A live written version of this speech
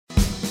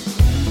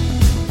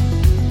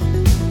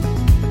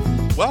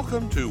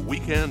Welcome to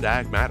Weekend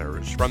Ag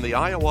Matters from the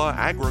Iowa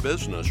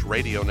Agribusiness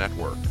Radio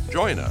Network.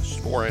 Join us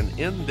for an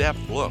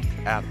in-depth look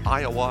at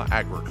Iowa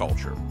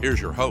agriculture.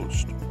 Here's your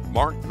host,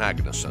 Mark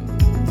Magnuson.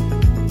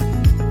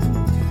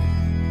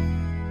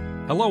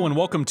 Hello and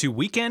welcome to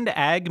Weekend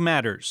Ag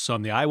Matters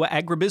on the Iowa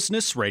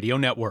Agribusiness Radio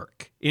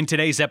Network. In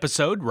today's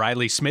episode,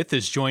 Riley Smith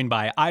is joined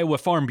by Iowa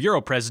Farm Bureau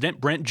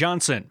President Brent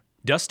Johnson.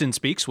 Dustin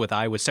speaks with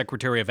Iowa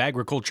Secretary of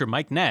Agriculture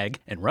Mike Naig,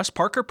 and Russ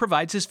Parker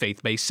provides his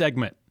faith-based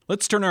segment.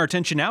 Let's turn our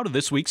attention now to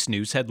this week's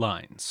news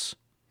headlines.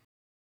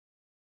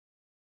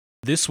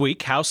 This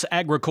week, House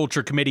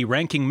Agriculture Committee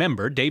Ranking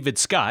Member David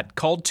Scott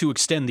called to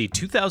extend the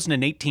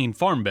 2018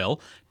 Farm Bill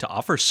to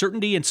offer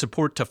certainty and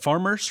support to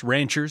farmers,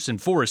 ranchers,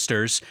 and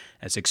foresters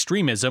as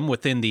extremism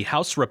within the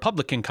House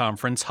Republican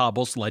Conference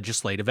hobbles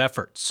legislative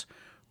efforts.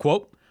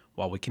 Quote,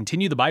 "While we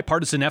continue the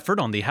bipartisan effort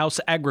on the House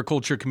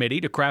Agriculture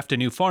Committee to craft a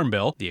new farm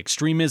bill, the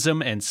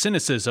extremism and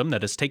cynicism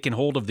that has taken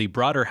hold of the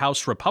broader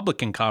House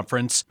Republican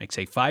Conference makes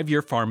a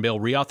 5-year farm bill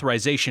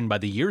reauthorization by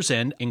the year's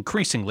end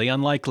increasingly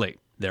unlikely.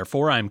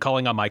 Therefore, I am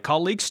calling on my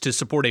colleagues to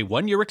support a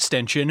 1-year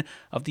extension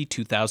of the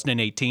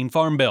 2018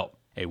 Farm Bill.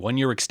 A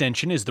 1-year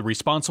extension is the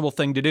responsible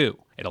thing to do.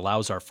 It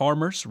allows our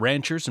farmers,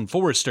 ranchers, and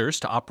foresters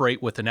to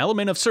operate with an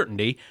element of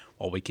certainty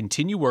while we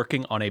continue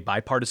working on a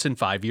bipartisan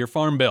 5-year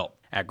farm bill.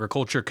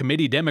 Agriculture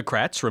Committee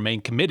Democrats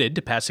remain committed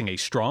to passing a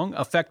strong,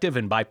 effective,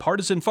 and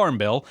bipartisan farm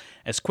bill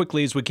as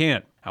quickly as we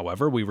can.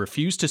 However, we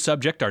refuse to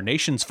subject our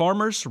nation's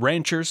farmers,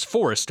 ranchers,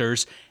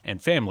 foresters,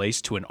 and families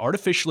to an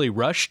artificially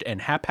rushed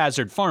and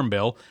haphazard farm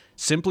bill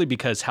simply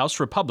because House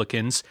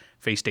Republicans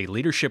faced a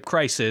leadership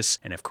crisis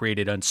and have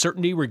created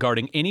uncertainty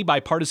regarding any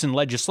bipartisan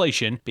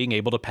legislation being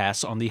able to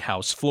pass on the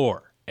House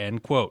floor."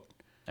 End quote.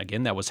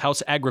 Again, that was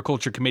House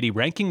Agriculture Committee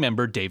Ranking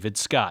Member David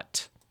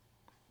Scott.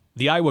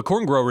 The Iowa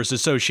Corn Growers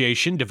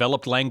Association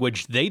developed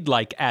language they'd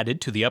like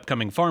added to the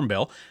upcoming Farm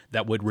Bill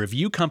that would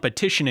review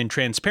competition and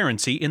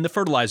transparency in the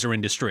fertilizer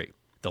industry.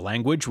 The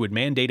language would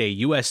mandate a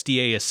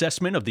USDA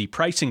assessment of the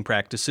pricing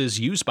practices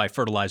used by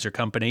fertilizer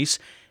companies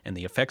and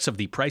the effects of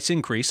the price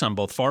increase on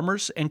both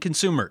farmers and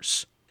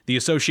consumers. The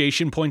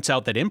association points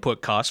out that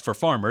input costs for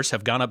farmers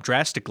have gone up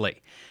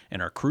drastically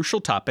and are crucial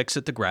topics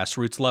at the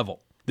grassroots level.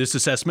 This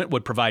assessment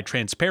would provide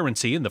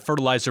transparency in the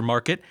fertilizer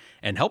market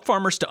and help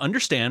farmers to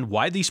understand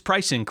why these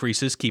price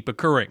increases keep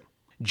occurring.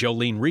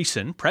 Jolene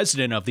Reeson,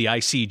 president of the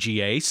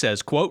ICGA,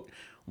 says, quote,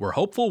 "We're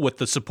hopeful with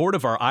the support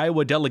of our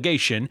Iowa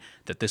delegation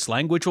that this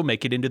language will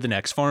make it into the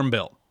next Farm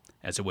Bill,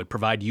 as it would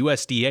provide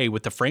USDA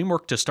with the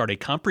framework to start a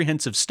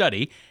comprehensive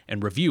study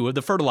and review of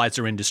the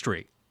fertilizer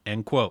industry."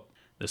 End quote.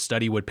 The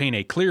study would paint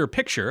a clearer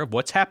picture of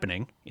what's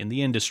happening in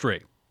the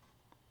industry.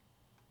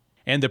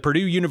 And the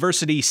Purdue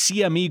University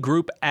CME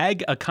Group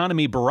Ag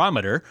Economy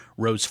Barometer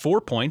rose 4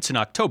 points in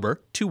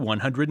October to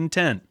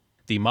 110.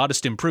 The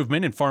modest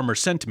improvement in farmer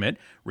sentiment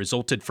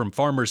resulted from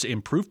farmers'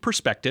 improved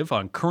perspective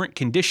on current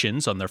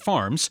conditions on their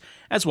farms,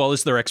 as well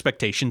as their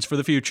expectations for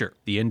the future.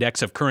 The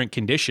index of current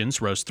conditions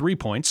rose 3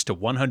 points to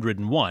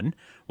 101,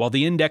 while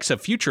the index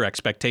of future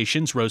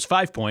expectations rose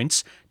 5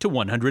 points to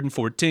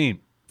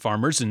 114.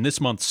 Farmers in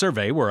this month's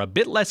survey were a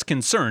bit less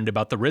concerned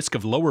about the risk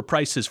of lower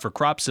prices for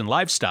crops and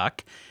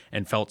livestock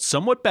and felt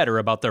somewhat better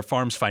about their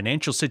farm's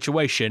financial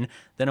situation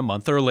than a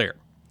month earlier,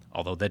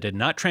 although that did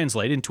not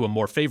translate into a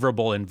more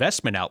favorable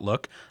investment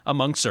outlook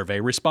among survey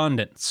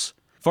respondents.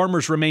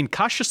 Farmers remain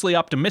cautiously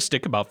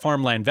optimistic about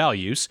farmland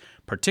values,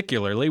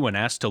 particularly when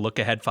asked to look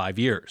ahead 5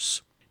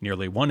 years.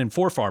 Nearly 1 in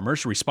 4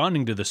 farmers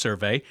responding to the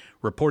survey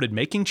reported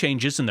making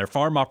changes in their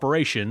farm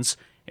operations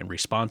in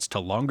response to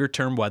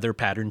longer-term weather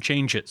pattern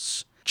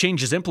changes.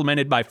 Changes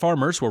implemented by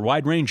farmers were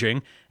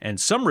wide-ranging, and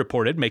some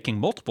reported making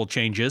multiple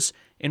changes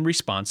in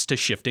response to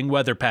shifting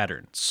weather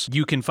patterns.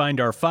 You can find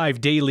our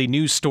 5 daily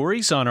news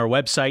stories on our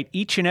website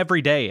each and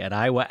every day at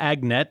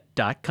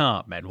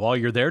iowaagnet.com. And while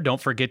you're there, don't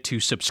forget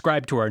to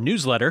subscribe to our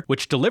newsletter,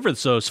 which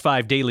delivers those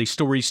 5 daily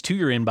stories to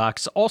your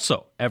inbox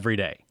also every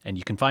day. And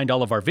you can find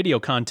all of our video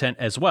content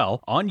as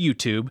well on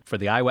YouTube for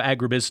the Iowa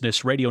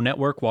Agribusiness Radio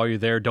Network. While you're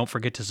there, don't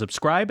forget to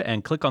subscribe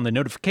and click on the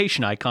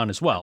notification icon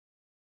as well.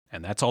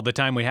 And that's all the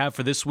time we have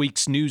for this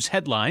week's news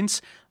headlines.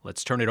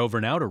 Let's turn it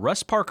over now to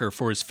Russ Parker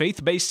for his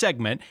faith-based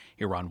segment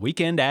here on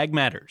Weekend Ag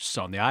Matters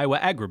on the Iowa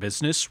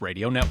Agribusiness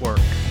Radio Network.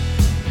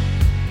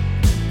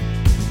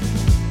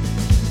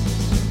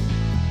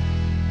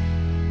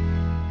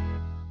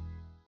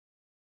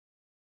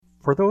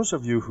 For those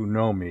of you who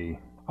know me,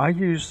 I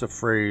use the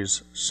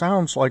phrase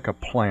 "sounds like a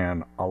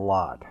plan" a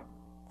lot.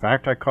 In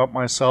fact, I caught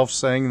myself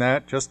saying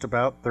that just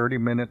about 30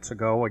 minutes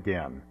ago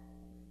again.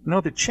 You know,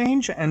 the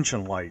change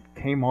engine light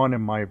came on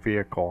in my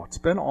vehicle. It's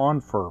been on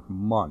for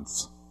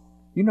months.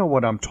 You know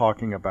what I'm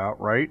talking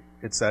about, right?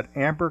 It's that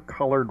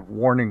amber-colored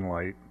warning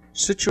light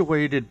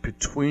situated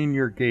between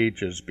your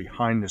gauges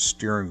behind the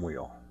steering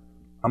wheel.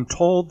 I'm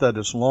told that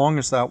as long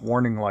as that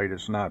warning light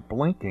is not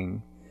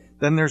blinking,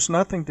 then there's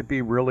nothing to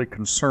be really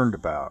concerned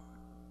about.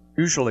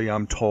 Usually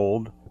I'm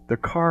told the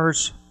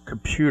car's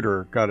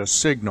computer got a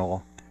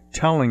signal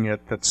telling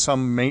it that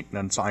some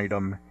maintenance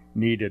item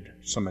needed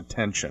some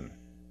attention.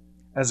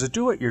 As a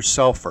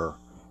do-it-yourselfer,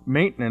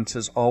 maintenance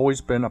has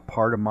always been a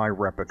part of my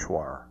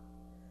repertoire.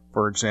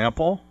 For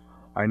example,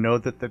 I know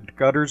that the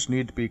gutters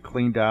need to be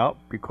cleaned out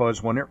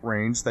because when it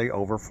rains they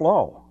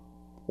overflow.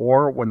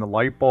 Or when the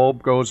light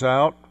bulb goes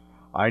out,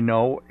 I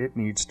know it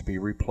needs to be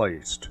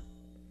replaced.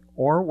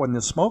 Or when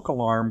the smoke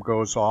alarm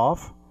goes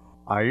off,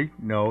 I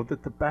know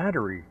that the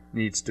battery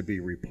needs to be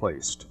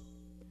replaced.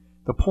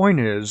 The point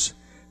is,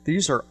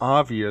 these are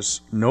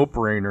obvious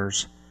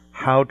no-brainers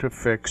how to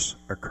fix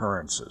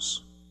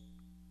occurrences.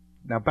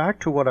 Now back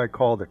to what I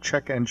call the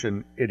check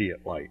engine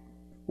idiot light.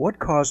 What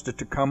caused it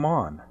to come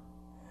on?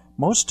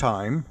 Most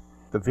time,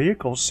 the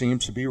vehicle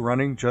seems to be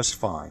running just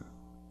fine.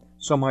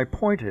 So my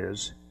point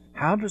is,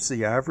 how does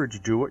the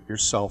average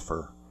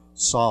do-it-yourselfer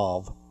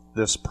solve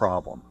this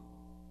problem?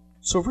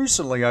 So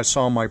recently I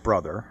saw my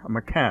brother, a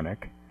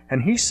mechanic,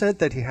 and he said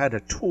that he had a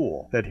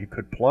tool that he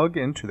could plug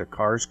into the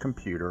car's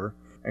computer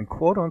and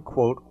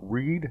quote-unquote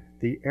read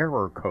the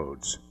error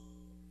codes.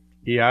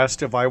 He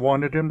asked if I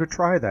wanted him to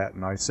try that,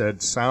 and I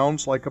said,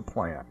 sounds like a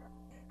plan.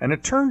 And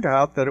it turned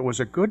out that it was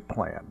a good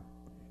plan.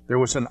 There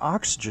was an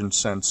oxygen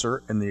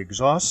sensor in the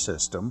exhaust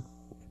system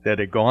that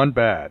had gone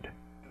bad.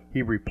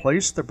 He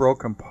replaced the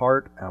broken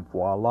part, and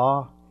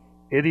voila,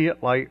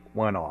 idiot light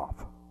went off.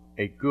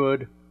 A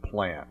good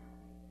plan.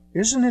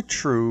 Isn't it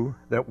true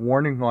that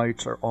warning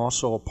lights are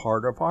also a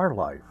part of our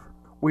life?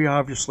 We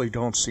obviously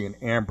don't see an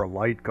amber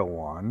light go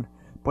on,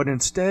 but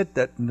instead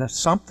that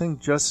something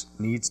just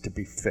needs to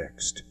be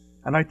fixed.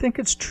 And I think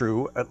it's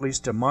true, at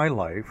least in my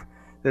life,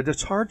 that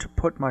it's hard to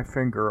put my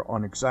finger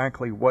on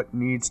exactly what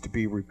needs to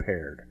be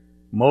repaired.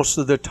 Most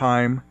of the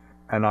time,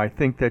 and I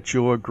think that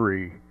you'll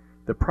agree,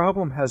 the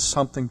problem has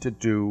something to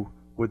do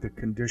with the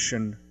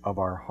condition of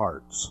our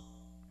hearts.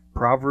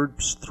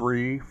 Proverbs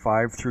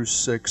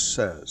 3:5-6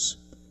 says,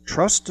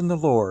 "Trust in the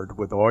Lord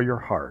with all your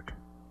heart,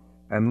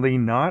 and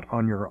lean not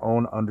on your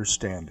own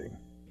understanding.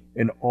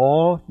 In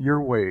all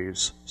your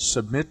ways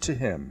submit to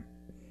him,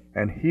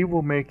 and he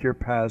will make your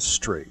paths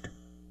straight."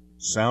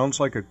 Sounds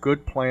like a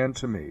good plan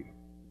to me.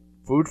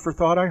 Food for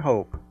thought, I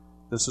hope.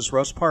 This is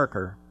Russ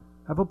Parker.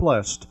 Have a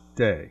blessed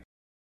day.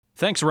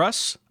 Thanks,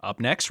 Russ. Up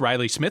next,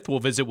 Riley Smith will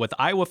visit with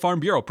Iowa Farm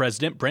Bureau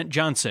President Brent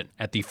Johnson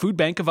at the Food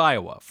Bank of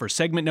Iowa for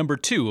segment number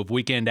 2 of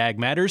Weekend Ag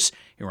Matters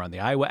here on the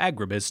Iowa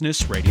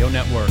Agribusiness Radio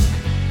Network.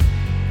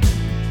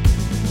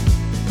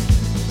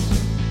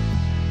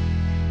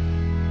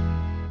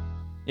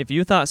 If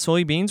you thought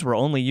soybeans were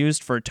only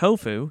used for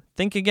tofu,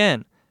 think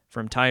again.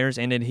 From tires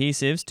and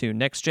adhesives to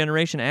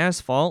next-generation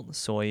asphalt,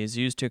 soy is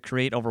used to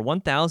create over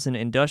 1,000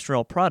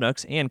 industrial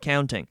products and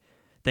counting.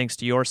 Thanks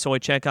to your soy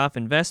checkoff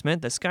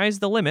investment, the sky's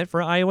the limit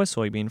for Iowa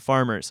soybean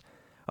farmers.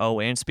 Oh,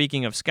 and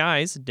speaking of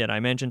skies, did I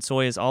mention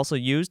soy is also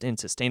used in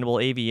sustainable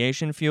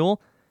aviation fuel?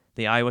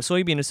 The Iowa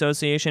Soybean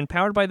Association,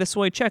 powered by the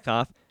Soy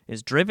Checkoff,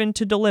 is driven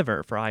to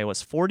deliver for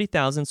Iowa's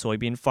 40,000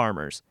 soybean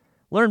farmers.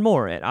 Learn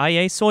more at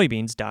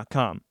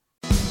iasoybeans.com.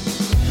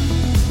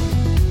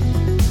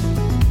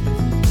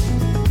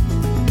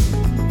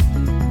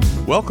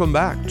 Welcome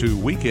back to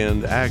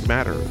Weekend Ag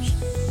Matters.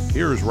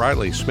 Here's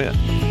Riley Smith.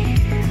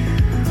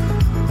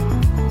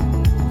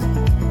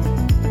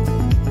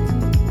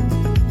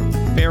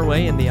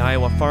 Fairway and the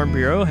Iowa Farm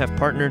Bureau have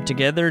partnered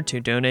together to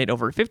donate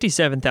over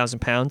 57,000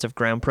 pounds of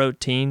ground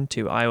protein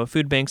to Iowa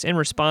food banks in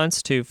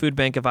response to Food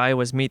Bank of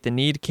Iowa's Meet the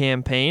Need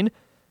campaign.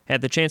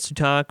 Had the chance to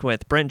talk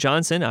with Brent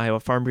Johnson,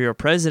 Iowa Farm Bureau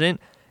president,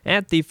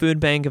 at the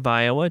Food Bank of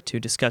Iowa to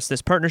discuss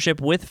this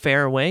partnership with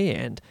Fairway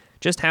and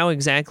just how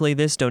exactly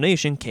this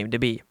donation came to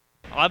be.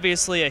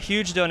 Obviously a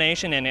huge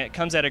donation, and it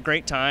comes at a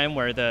great time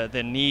where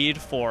the need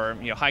for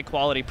high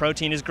quality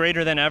protein is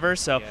greater than ever.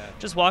 So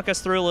just walk us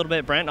through a little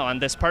bit, Brent, on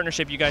this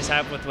partnership you guys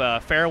have with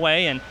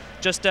Fairway and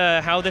just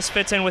how this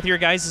fits in with your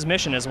guys'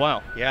 mission as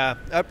well. Yeah,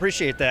 I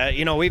appreciate that.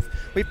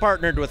 We've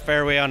partnered with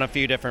Fairway on a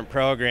few different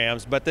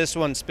programs, but this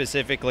one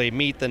specifically,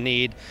 Meet the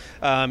Need.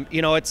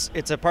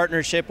 It's a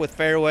partnership with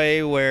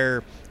Fairway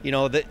where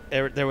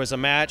there was a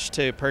match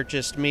to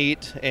purchased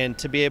meat, and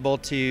to be able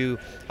to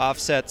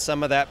offset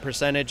some of that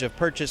percentage of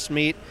purchased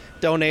meat,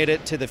 donate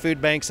it to the food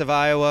banks of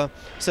Iowa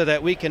so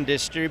that we can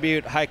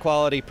distribute high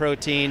quality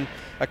protein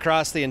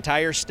across the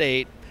entire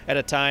state at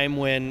a time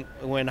when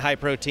high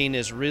protein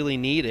is really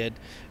needed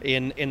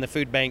in the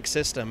food bank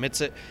system.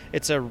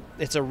 It's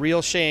a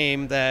real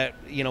shame that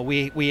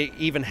we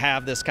even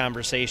have this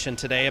conversation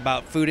today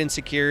about food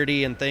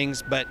insecurity and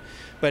things,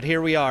 but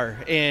here we are.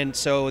 And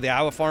so the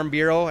Iowa Farm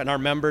Bureau and our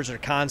members are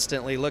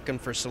constantly looking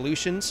for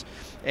solutions,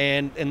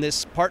 and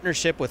this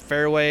partnership with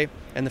Fairway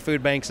and the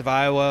food banks of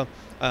Iowa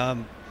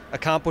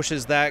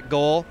accomplishes that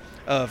goal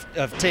of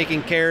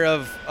taking care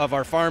of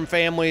our farm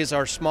families,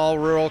 our small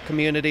rural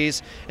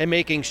communities, and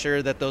making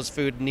sure that those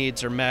food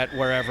needs are met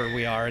wherever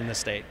we are in the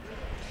state.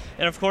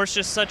 And of course,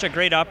 just such a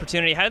great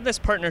opportunity. How did this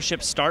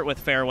partnership start with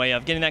Fairway,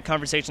 of getting that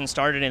conversation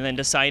started and then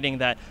deciding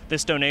that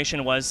this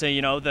donation was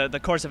the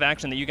course of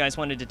action that you guys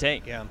wanted to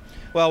take? Yeah,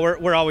 well,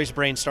 we're always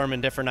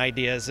brainstorming different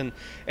ideas,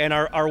 and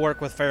our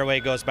work with Fairway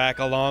goes back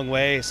a long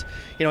ways.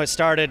 It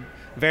started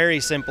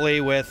very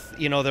simply with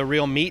the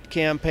Real Meat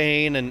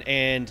campaign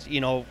and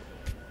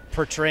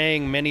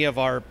portraying many of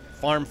our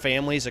farm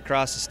families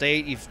across the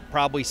state. You've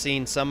probably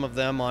seen some of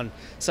them on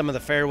some of the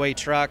Fairway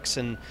trucks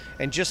and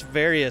just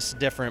various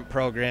different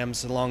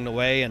programs along the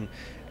way.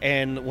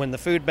 And when the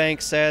food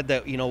bank said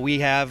that, you know, we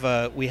have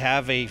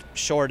a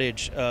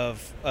shortage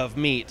of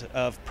meat,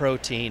 of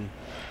protein,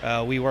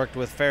 we worked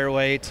with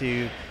Fairway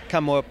to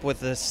come up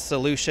with a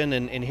solution,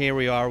 and here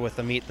we are with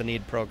the Meet the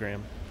Need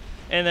program.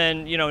 And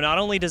then, you know, not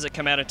only does it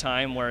come at a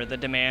time where the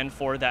demand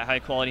for that high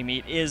quality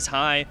meat is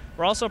high,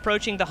 we're also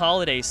approaching the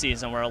holiday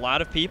season where a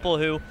lot of people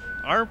who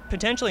are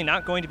potentially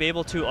not going to be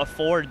able to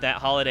afford that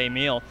holiday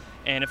meal.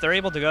 And if they're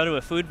able to go to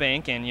a food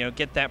bank and, you know,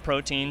 get that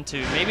protein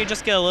to maybe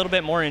just get a little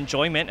bit more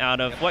enjoyment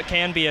out of what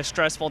can be a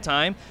stressful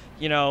time,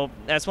 you know,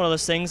 that's one of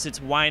those things.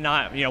 It's why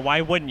not? You know, why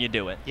wouldn't you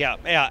do it? Yeah,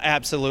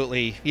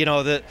 absolutely. You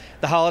know, the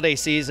holiday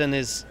season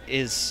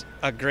is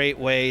a great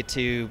way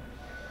to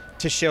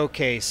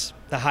showcase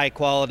the high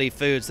quality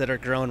foods that are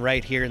grown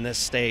right here in this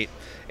state.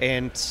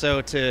 And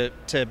so to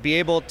be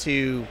able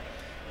to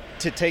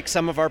take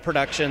some of our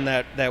production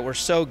that we're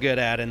so good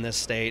at in this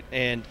state,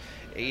 and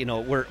you know,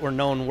 we're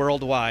known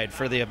worldwide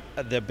for the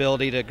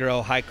ability to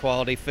grow high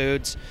quality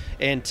foods,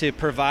 and to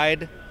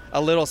provide a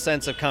little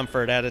sense of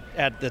comfort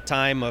at the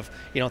time of,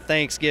 you know,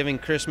 Thanksgiving,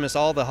 Christmas,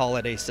 all the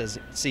holiday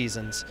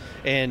seasons,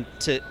 and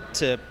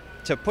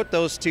to put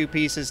those two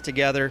pieces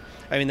together.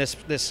 I mean,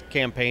 this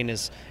campaign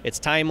it's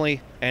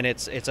timely, and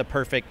it's a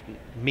perfect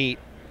meet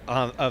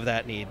of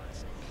that need.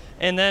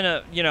 And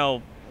then you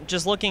know,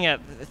 just looking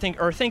at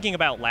thinking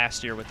about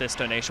last year with this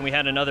donation, we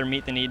had another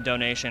Meet the Need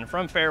donation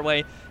from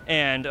Fairway,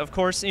 and of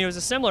course it was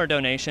a similar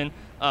donation,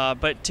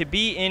 but to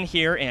be in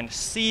here and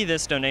see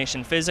this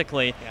donation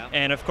physically,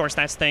 and of course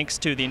that's thanks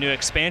to the new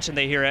expansion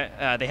they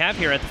have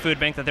here at the food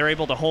bank, that they're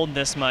able to hold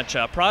this much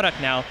product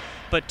now.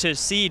 But to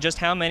see just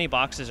how many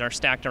boxes are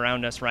stacked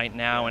around us right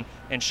now,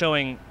 and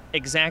showing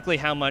exactly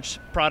how much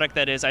product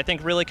that is, I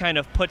think really kind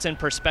of puts in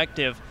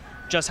perspective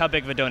just how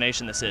big of a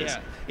donation this is.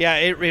 Yeah,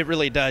 it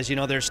really does. You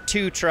know, there's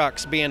 2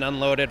 trucks being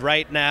unloaded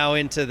right now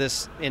into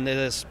this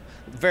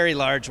very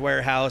large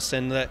warehouse,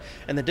 and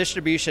the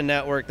distribution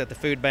network that the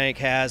food bank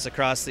has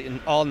across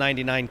in all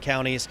 99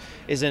 counties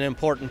is an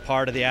important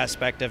part of the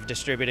aspect of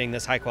distributing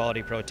this high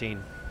quality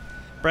protein.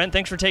 Brent,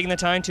 thanks for taking the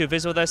time to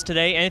visit with us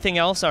today. Anything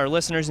else our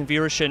listeners and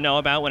viewers should know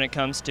about when it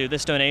comes to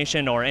this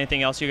donation, or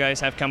anything else you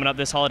guys have coming up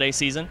this holiday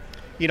season?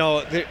 You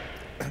know,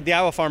 the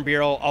Iowa Farm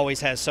Bureau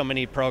always has so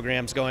many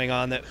programs going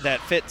on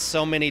that fit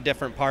so many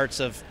different parts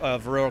of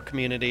rural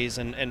communities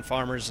and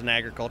farmers and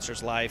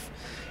agriculture's life.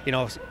 You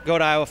know, go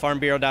to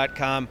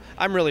iowafarmbureau.com.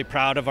 I'm really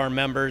proud of our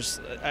members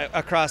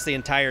across the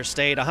entire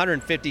state,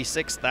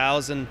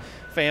 156,000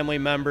 family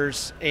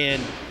members,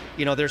 and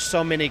you know, there's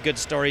so many good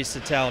stories to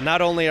tell.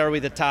 Not only are we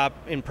the top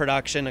in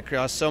production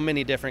across so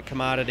many different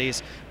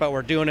commodities, but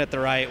we're doing it the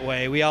right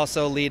way. We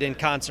also lead in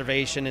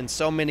conservation in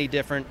so many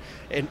different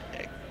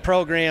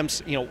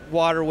programs, you know,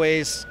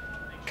 waterways,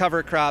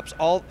 cover crops,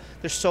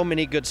 there's so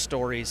many good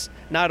stories,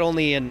 not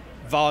only in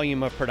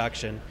volume of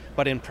production,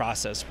 but in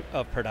process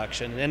of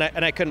production. And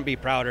I couldn't be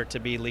prouder to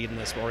be leading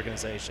this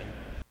organization.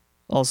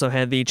 Also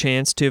had the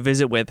chance to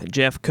visit with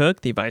Jeff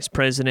Cook, the Vice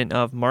President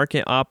of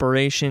Market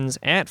Operations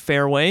at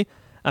Fairway,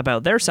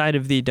 about their side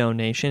of the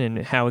donation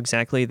and how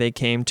exactly they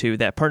came to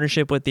that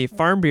partnership with the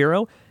Farm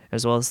Bureau,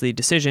 as well as the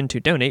decision to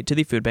donate to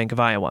the Food Bank of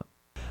Iowa.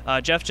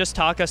 Jeff, just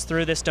talk us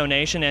through this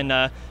donation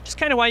and just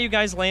kind of why you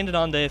guys landed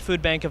on the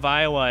Food Bank of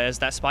Iowa as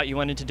that spot you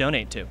wanted to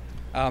donate to.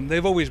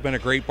 They've always been a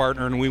great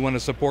partner, and we want to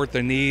support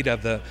the need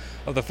of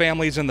the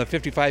families in the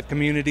 55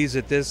 communities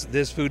that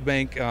this food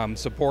bank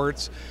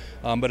supports.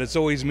 But it's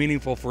always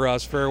meaningful for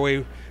us.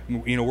 Fairway,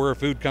 you know, we're a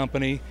food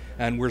company,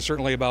 and we're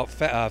certainly about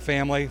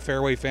family.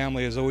 Fairway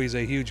family is always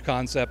a huge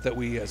concept that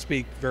we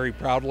speak very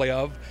proudly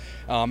of.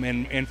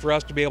 And for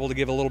us to be able to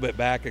give a little bit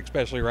back,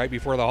 especially right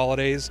before the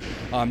holidays,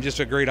 just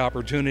a great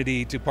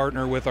opportunity to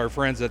partner with our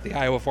friends at the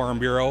Iowa Farm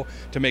Bureau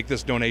to make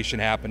this donation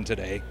happen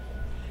today.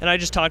 And I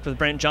just talked with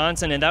Brent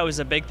Johnson, and that was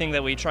a big thing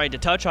that we tried to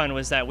touch on,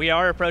 was that we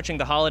are approaching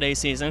the holiday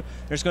season.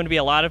 There's going to be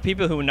a lot of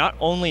people who not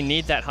only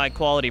need that high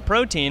quality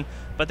protein,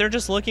 but they're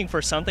just looking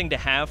for something to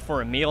have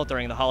for a meal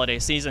during the holiday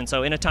season.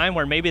 So in a time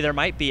where maybe there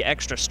might be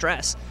extra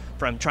stress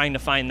from trying to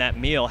find that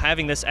meal,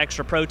 having this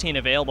extra protein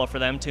available for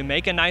them to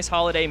make a nice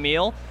holiday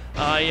meal,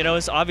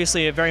 is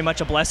obviously very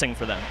much a blessing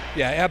for them.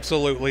 Yeah,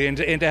 absolutely. And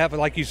to have,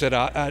 like you said,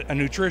 a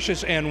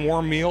nutritious and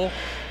warm meal,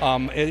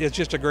 it's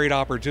just a great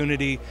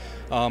opportunity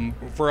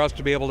for us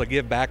to be able to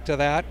give back to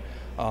that.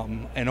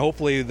 And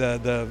hopefully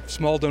the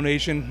small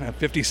donation,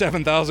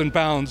 57,000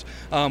 pounds,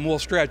 will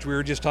stretch. We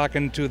were just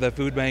talking to the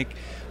food bank.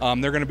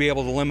 They're going to be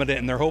able to limit it,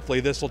 and hopefully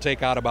this will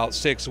take out about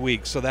 6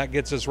 weeks. So that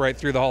gets us right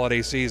through the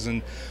holiday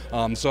season.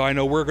 So I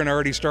know we're going to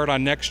already start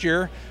on next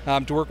year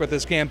to work with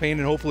this campaign,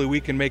 and hopefully we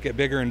can make it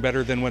bigger and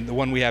better than the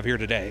one we have here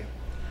today.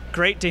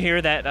 Great to hear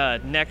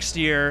that next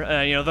year,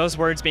 those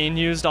words being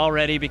used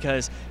already,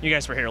 because you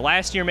guys were here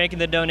last year making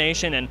the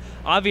donation, and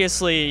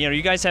obviously,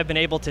 you guys have been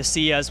able to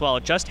see as well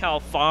just how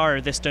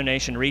far this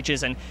donation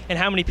reaches and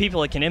how many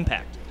people it can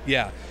impact.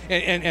 Yeah,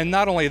 and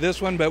not only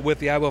this one, but with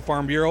the Iowa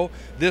Farm Bureau,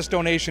 this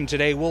donation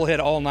today will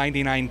hit all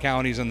 99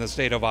 counties in the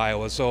state of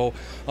Iowa. So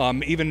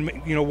even,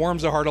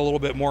 warms the heart a little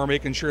bit more,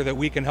 making sure that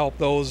we can help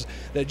those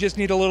that just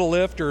need a little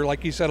lift or,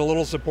 like you said, a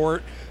little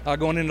support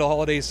going into the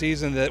holiday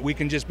season, that we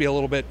can just be a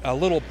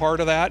little part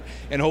of that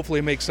and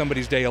hopefully make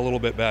somebody's day a little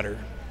bit better.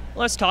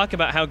 Let's talk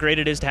about how great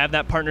it is to have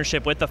that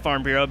partnership with the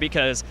Farm Bureau,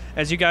 because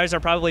as you guys are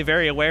probably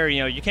very aware,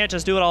 you can't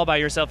just do it all by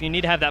yourself. You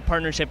need to have that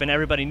partnership, and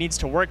everybody needs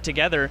to work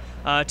together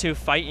to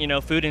fight,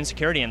 food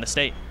insecurity in the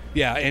state.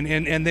 Yeah,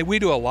 and we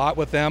do a lot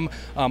with them.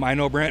 I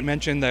know Brent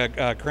mentioned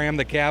the Cram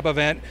the Cab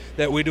event,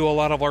 that we do a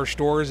lot of our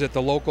stores at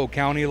the local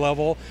county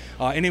level.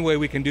 Anyway,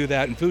 we can do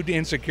that. And food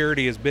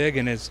insecurity is big,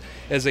 and as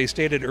they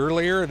stated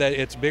earlier, that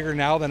it's bigger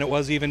now than it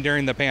was even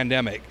during the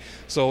pandemic.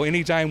 So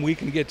anytime we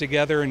can get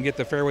together and get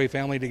the Fairway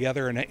family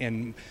together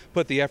and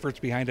put the efforts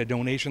behind a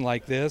donation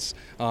like this,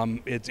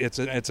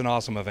 it's an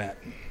awesome event.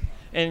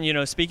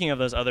 And, speaking of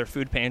those other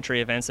food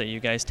pantry events that you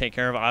guys take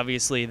care of,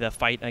 obviously the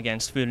fight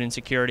against food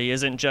insecurity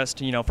isn't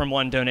just, from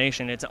one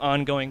donation. It's an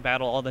ongoing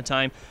battle all the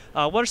time.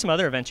 What are some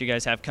other events you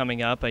guys have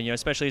coming up,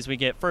 especially as we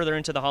get further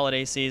into the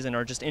holiday season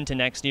or just into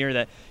next year,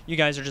 that you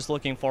guys are just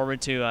looking forward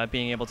to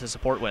being able to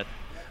support with?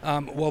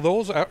 Well,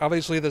 those are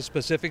obviously the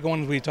specific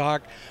ones we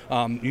talk.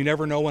 You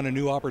never know when a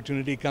new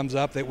opportunity comes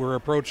up, that we're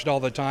approached all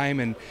the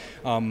time, and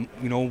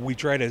we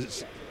try to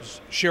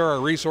share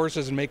our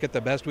resources and make it the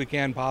best we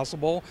can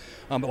possible.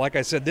 But like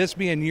I said, this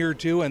being year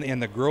 2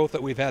 and the growth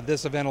that we've had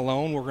this event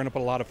alone, we're going to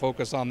put a lot of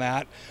focus on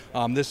that.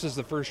 This is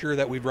the first year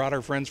that we brought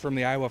our friends from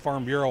the Iowa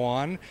Farm Bureau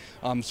on.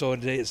 So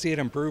to see it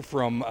improve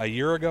from a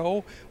year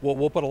ago,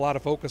 we'll put a lot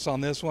of focus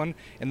on this one.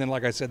 And then,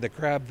 like I said, the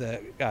Cram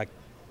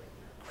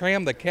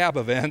the Cab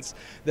events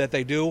that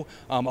they do,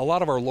 a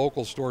lot of our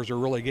local stores are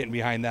really getting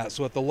behind that.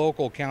 So at the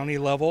local county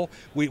level,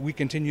 we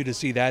continue to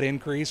see that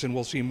increase, and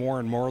we'll see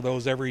more and more of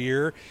those every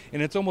year.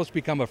 And it's almost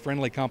become a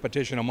friendly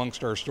competition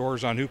amongst our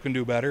stores on who can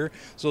do better.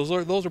 So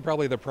those are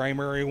probably the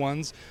primary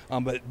ones.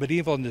 But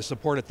even to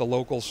support at the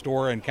local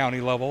store and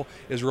county level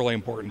is really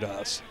important to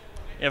us.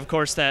 Of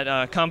course,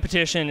 that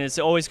competition is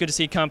always good to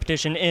see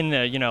competition in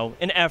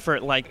an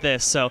effort like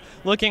this. So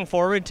looking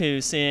forward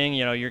to seeing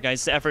your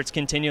guys' efforts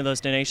continue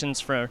those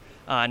donations for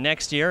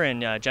next year.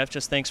 And Jeff,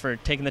 just thanks for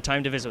taking the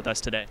time to visit with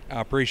us today.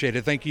 I appreciate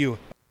it. Thank you.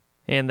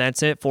 And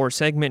that's it for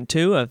segment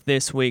 2 of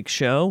this week's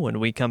show. When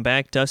we come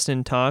back,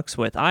 Dustin talks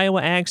with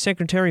Iowa Ag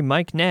Secretary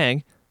Mike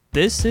Naig.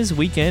 This is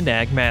Weekend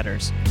Ag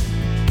Matters.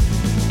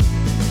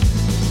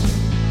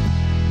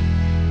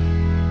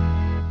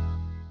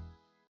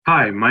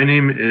 Hi, my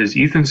name is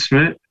Ethan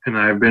Smith, and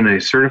I've been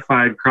a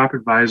certified crop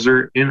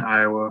advisor in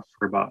Iowa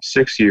for about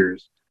 6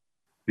 years.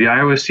 The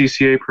Iowa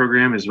CCA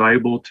program is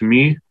valuable to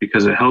me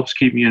because it helps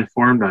keep me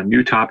informed on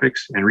new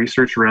topics and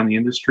research around the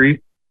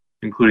industry,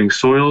 including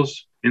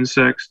soils,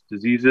 insects,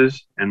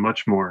 diseases, and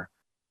much more.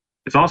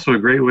 It's also a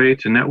great way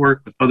to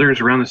network with others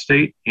around the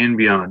state and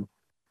beyond.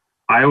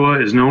 Iowa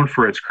is known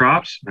for its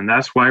crops, and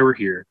that's why we're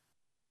here.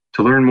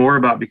 To learn more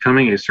about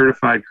becoming a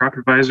certified crop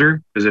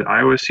advisor, visit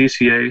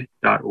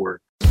iowacca.org.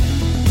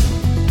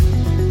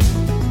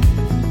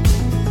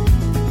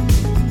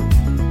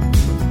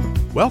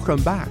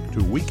 Welcome back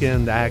to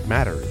Weekend Ag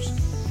Matters.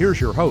 Here's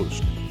your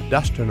host,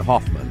 Dustin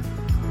Hoffmann.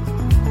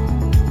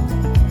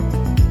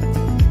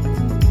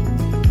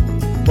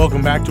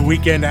 Welcome back to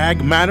Weekend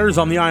Ag Matters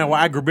on the Iowa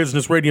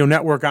Agribusiness Radio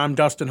Network. I'm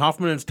Dustin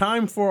Hoffmann. It's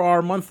time for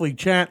our monthly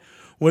chat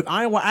with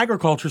Iowa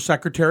Agriculture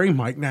Secretary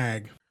Mike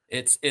Naig.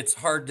 It's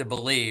hard to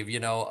believe,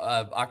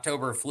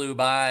 October flew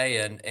by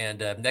and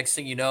next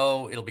thing you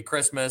know, it'll be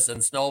Christmas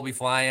and snow will be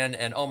flying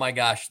and oh my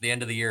gosh, the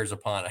end of the year is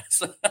upon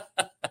us.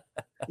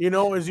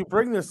 As you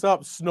bring this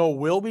up, snow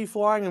will be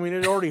flying. I mean,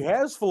 it already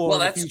has flown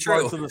in a few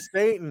parts of the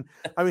state. And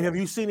I mean, have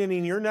you seen any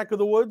in your neck of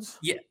the woods?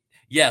 Yeah.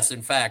 Yes,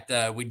 in fact,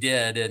 we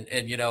did. And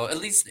at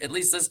least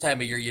this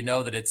time of year,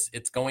 that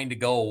it's going to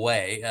go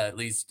away. At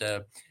least,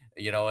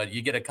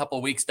 you get a couple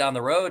of weeks down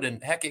the road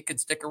and heck, it could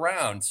stick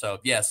around. So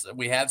yes,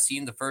 we have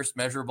seen the first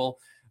measurable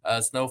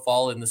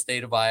snowfall in the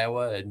state of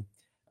Iowa. And,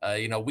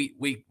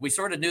 we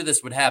sort of knew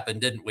this would happen,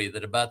 didn't we?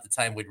 That about the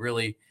time we'd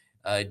really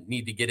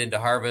need to get into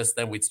harvest,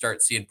 then we'd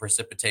start seeing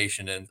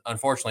precipitation. And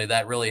unfortunately,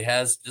 that really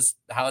has just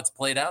how it's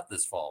played out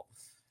this fall.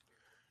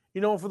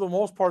 For the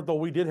most part, though,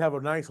 we did have a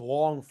nice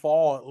long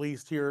fall, at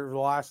least here the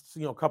last,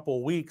 couple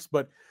of weeks.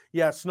 But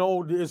yeah,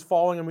 snow is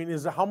falling. I mean,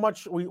 is how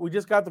much we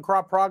just got the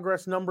crop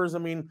progress numbers. I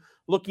mean,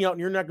 looking out in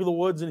your neck of the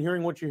woods and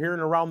hearing what you're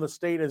hearing around the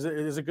state, is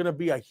it going to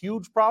be a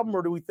huge problem,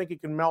 or do we think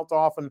it can melt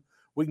off and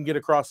we can get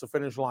across the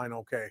finish line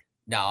okay?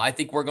 No, I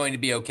think we're going to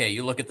be okay.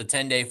 You look at the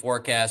 10-day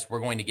forecast, we're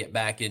going to get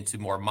back into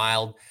more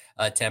mild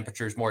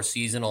temperatures, more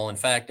seasonal. In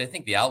fact, I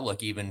think the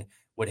outlook even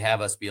would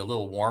have us be a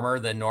little warmer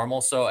than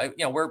normal. So,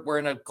 we're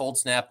in a cold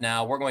snap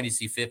now. We're going to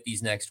see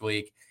 50s next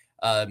week.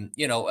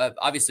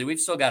 Obviously we've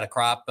still got a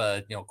crop,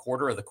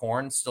 quarter of the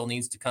corn still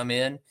needs to come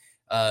in.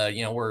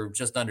 We're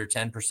just under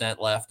 10%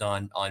 left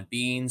on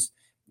beans,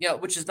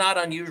 which is not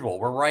unusual.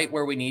 We're right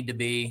where we need to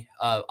be.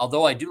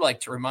 Although I do like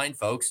to remind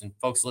folks, and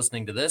folks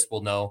listening to this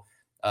will know,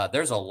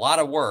 there's a lot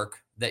of work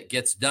that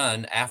gets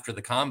done after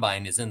the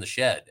combine is in the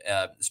shed,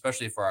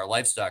 especially for our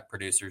livestock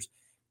producers.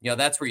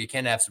 That's where you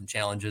can have some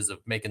challenges of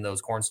making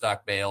those corn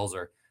stalk bales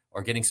or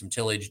getting some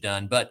tillage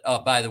done. But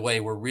by the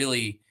way,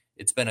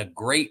 it's been a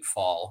great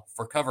fall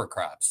for cover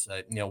crops,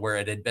 where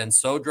it had been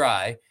so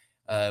dry,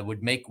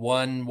 would make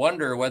one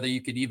wonder whether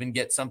you could even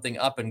get something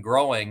up and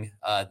growing.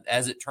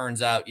 As it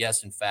turns out,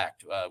 yes, in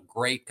fact,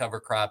 great cover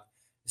crop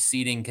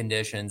seeding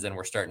conditions, and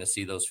we're starting to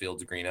see those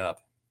fields green up.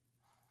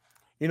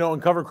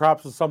 And cover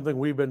crops is something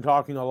we've been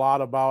talking a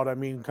lot about. I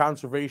mean,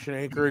 conservation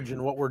acreage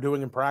and what we're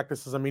doing in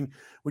practices. I mean,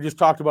 we just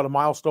talked about a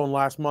milestone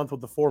last month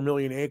with the 4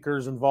 million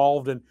acres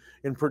involved in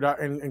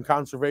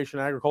conservation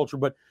agriculture.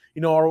 But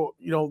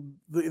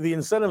the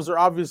incentives are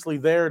obviously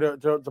there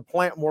to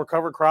plant more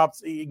cover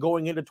crops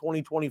going into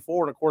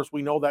 2024. And of course,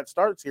 we know that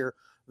starts here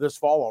this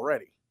fall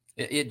already.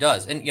 It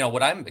does, and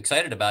what I'm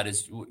excited about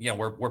is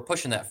we're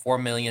pushing that 4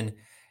 million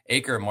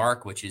acre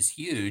mark, which is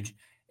huge.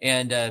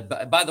 And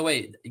by the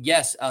way,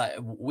 yes,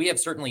 we have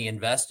certainly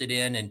invested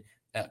in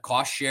and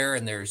cost share,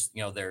 and there's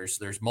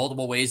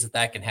multiple ways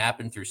that can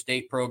happen through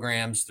state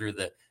programs, through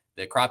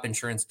the crop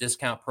insurance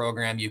discount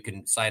program. You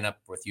can sign up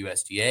with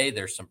USDA.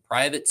 There's some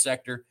private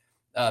sector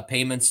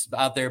payments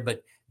out there,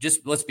 but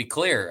just let's be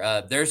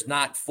clear, there's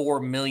not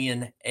 4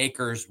 million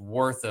acres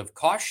worth of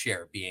cost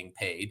share being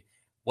paid.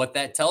 What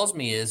that tells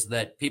me is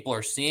that people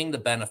are seeing the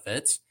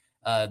benefits,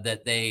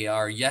 that they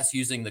are,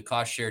 using the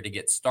cost share to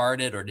get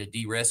started or to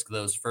de-risk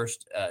those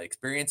first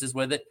experiences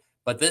with it.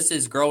 But this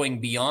is growing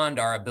beyond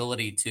our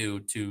ability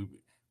to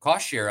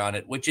cost share on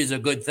it, which is a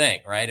good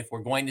thing, right? If we're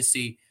going to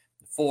see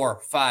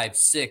 4, 5,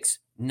 6,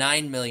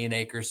 9 million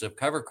acres of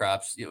cover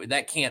crops,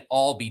 that can't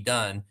all be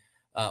done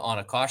on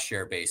a cost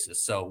share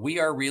basis. So we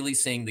are really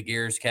seeing the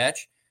gears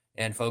catch,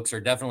 and folks are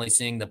definitely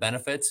seeing the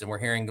benefits, and we're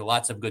hearing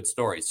lots of good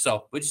stories.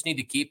 So we just need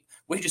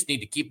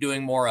to keep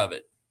doing more of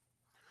it.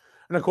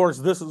 And of course,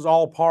 this is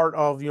all part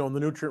of the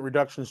nutrient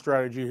reduction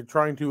strategy,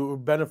 trying to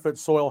benefit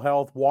soil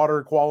health,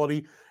 water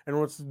quality, and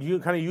you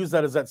kind of use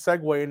that as that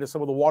segue into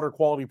some of the water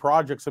quality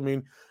projects. I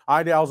mean,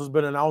 IDALS has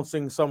been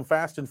announcing some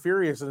fast and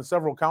furious in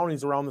several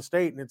counties around the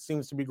state, and it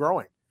seems to be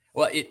growing.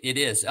 Well, it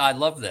is. I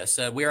love this.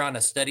 We're on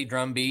a steady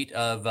drumbeat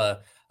of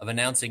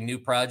announcing new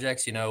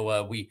projects.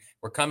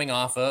 We're coming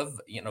off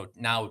of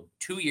now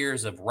 2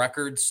 years of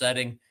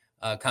record-setting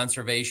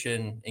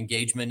conservation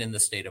engagement in the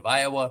state of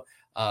Iowa.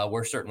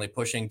 We're certainly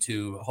pushing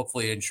to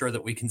hopefully ensure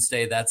that we can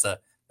stay. That's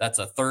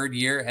a third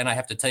year, and I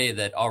have to tell you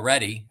that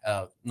already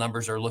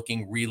numbers are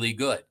looking really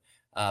good.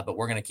 But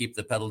we're going to keep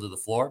the pedal to the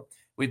floor.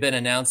 We've been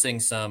announcing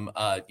some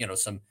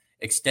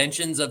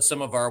extensions of some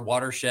of our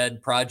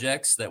watershed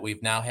projects that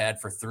we've now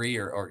had for 3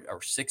 or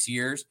 6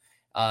 years,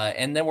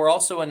 and then we're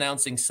also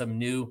announcing some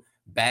new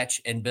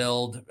batch and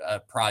build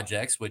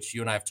projects, which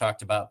you and I have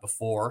talked about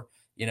before.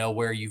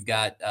 Where you've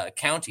got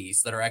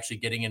counties that are actually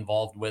getting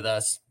involved with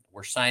us.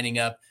 We're signing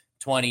up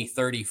 20,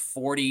 30,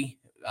 40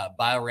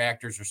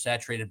 bioreactors or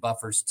saturated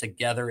buffers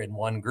together in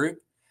one group.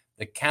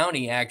 The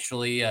county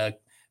actually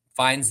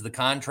finds the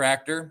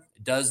contractor,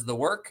 does the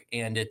work,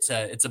 and it's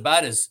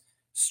about as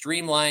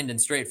streamlined and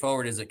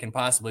straightforward as it can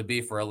possibly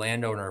be for a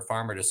landowner or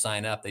farmer to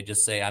sign up. They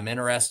just say, I'm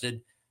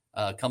interested.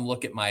 Come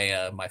look at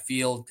my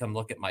field, come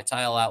look at my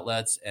tile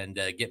outlets, and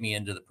get me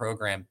into the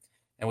program.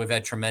 And we've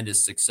had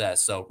tremendous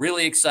success. So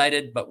really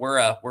excited, but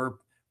we're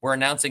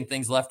announcing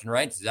things left and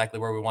right. It's exactly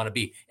where we want to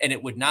be. And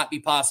it would not be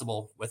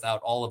possible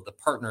without all of the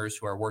partners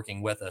who are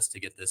working with us to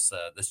get this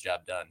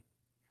job done.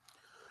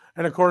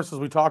 And of course, as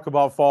we talk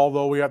about fall,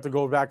 though, we have to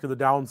go back to the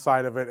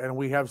downside of it. And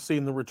we have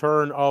seen the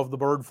return of the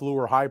bird flu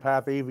or high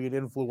path avian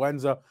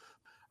influenza.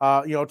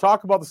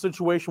 Talk about the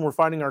situation we're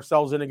finding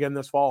ourselves in again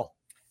this fall.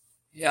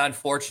 Yeah,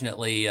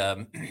 unfortunately,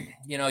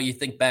 you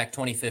think back,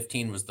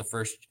 2015 was the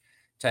first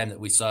time that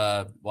we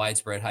saw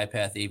widespread high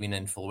path avian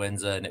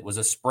influenza, and it was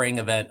a spring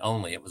event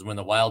only. It was when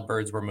the wild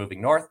birds were moving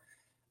north.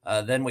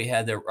 Then we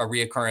had a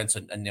reoccurrence,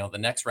 and the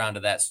next round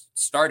of that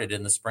started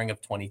in the spring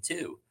of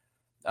 22.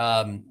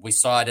 We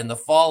saw it in the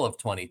fall of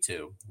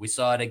 22. We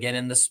saw it again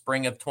in the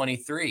spring of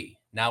 23.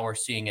 Now we're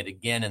seeing it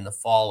again in the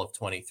fall of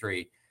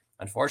 23.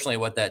 Unfortunately,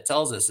 what that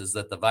tells us is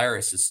that the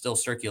virus is still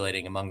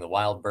circulating among the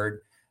wild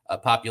bird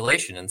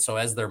population. And so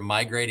as they're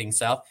migrating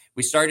south,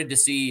 we started to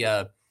see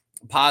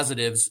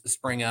positives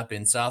spring up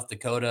in South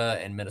Dakota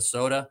and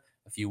Minnesota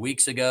a few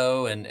weeks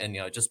ago. And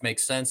it just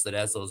makes sense that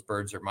as those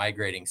birds are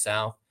migrating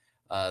south,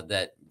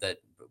 that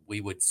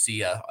we would see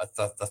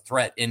the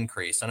threat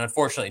increase. And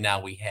unfortunately,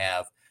 now we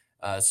have.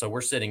 So we're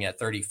sitting at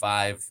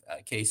 35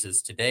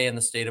 cases today in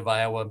the state of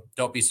Iowa.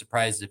 Don't be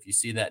surprised if you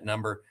see that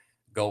number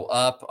go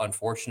up.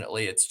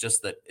 Unfortunately, it's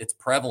just that it's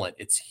prevalent.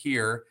 It's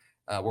here.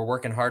 We're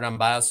working hard on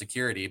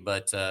biosecurity,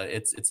 but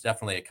it's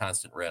definitely a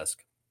constant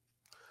risk.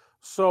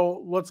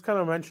 So let's kind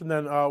of mention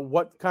then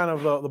what kind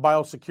of the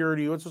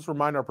biosecurity, let's just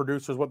remind our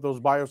producers what those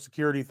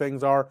biosecurity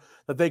things are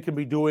that they can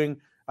be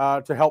doing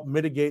to help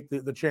mitigate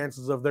the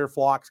chances of their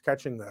flocks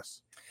catching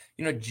this.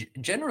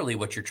 Generally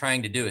what you're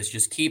trying to do is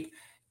just keep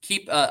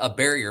a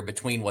barrier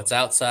between what's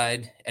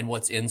outside and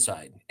what's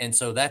inside. And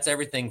so that's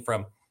everything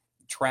from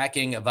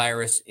tracking a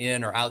virus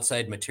in or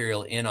outside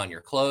material in on your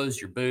clothes,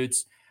 your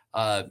boots,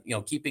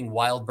 keeping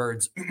wild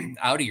birds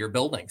out of your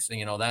buildings.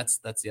 So,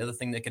 that's the other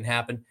thing that can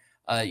happen.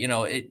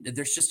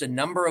 There's just a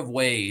number of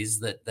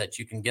ways that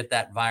you can get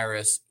that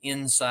virus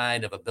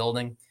inside of a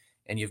building,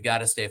 and you've got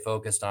to stay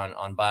focused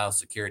on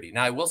biosecurity.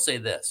 Now, I will say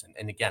this,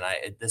 and again,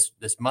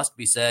 this must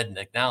be said and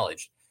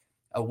acknowledged.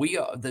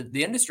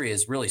 The industry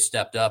has really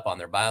stepped up on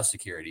their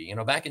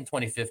biosecurity. Back in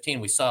 2015,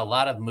 we saw a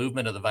lot of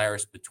movement of the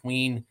virus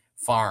between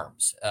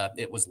farms.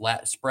 It was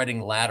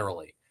spreading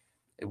laterally.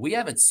 We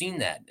haven't seen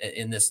that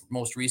in this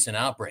most recent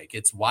outbreak.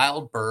 It's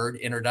wild bird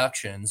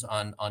introductions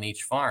on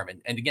each farm.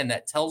 And again,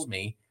 that tells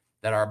me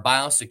that our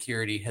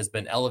biosecurity has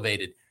been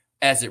elevated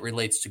as it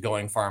relates to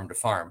going farm to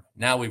farm.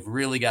 Now we've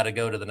really got to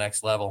go to the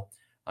next level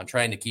on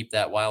trying to keep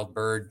that wild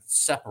bird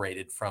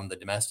separated from the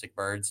domestic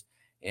birds.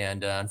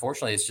 And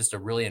unfortunately, it's just a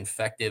really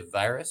infective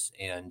virus,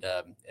 and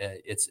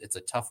it's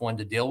a tough one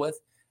to deal with.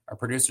 Our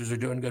producers are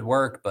doing good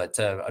work, but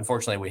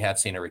unfortunately, we have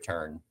seen a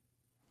return.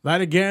 That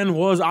again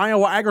was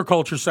Iowa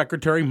Agriculture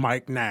Secretary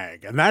Mike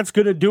Naig. And that's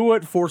going to do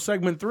it for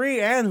segment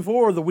 3 and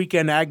for the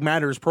Weekend Ag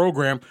Matters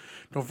program.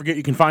 Don't forget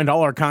you can find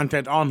all our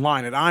content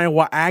online at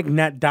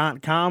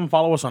iowaagnet.com.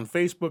 Follow us on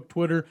Facebook,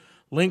 Twitter,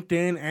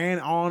 LinkedIn, and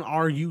on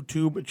our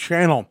YouTube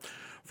channel.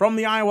 From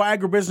the Iowa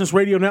Agribusiness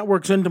Radio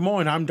Networks in Des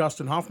Moines, I'm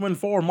Dustin Hoffmann.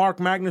 For Mark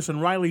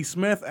Magnuson, Riley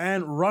Smith,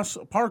 and Russ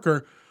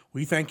Parker,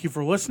 we thank you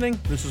for listening.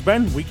 This has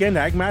been Weekend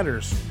Ag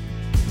Matters.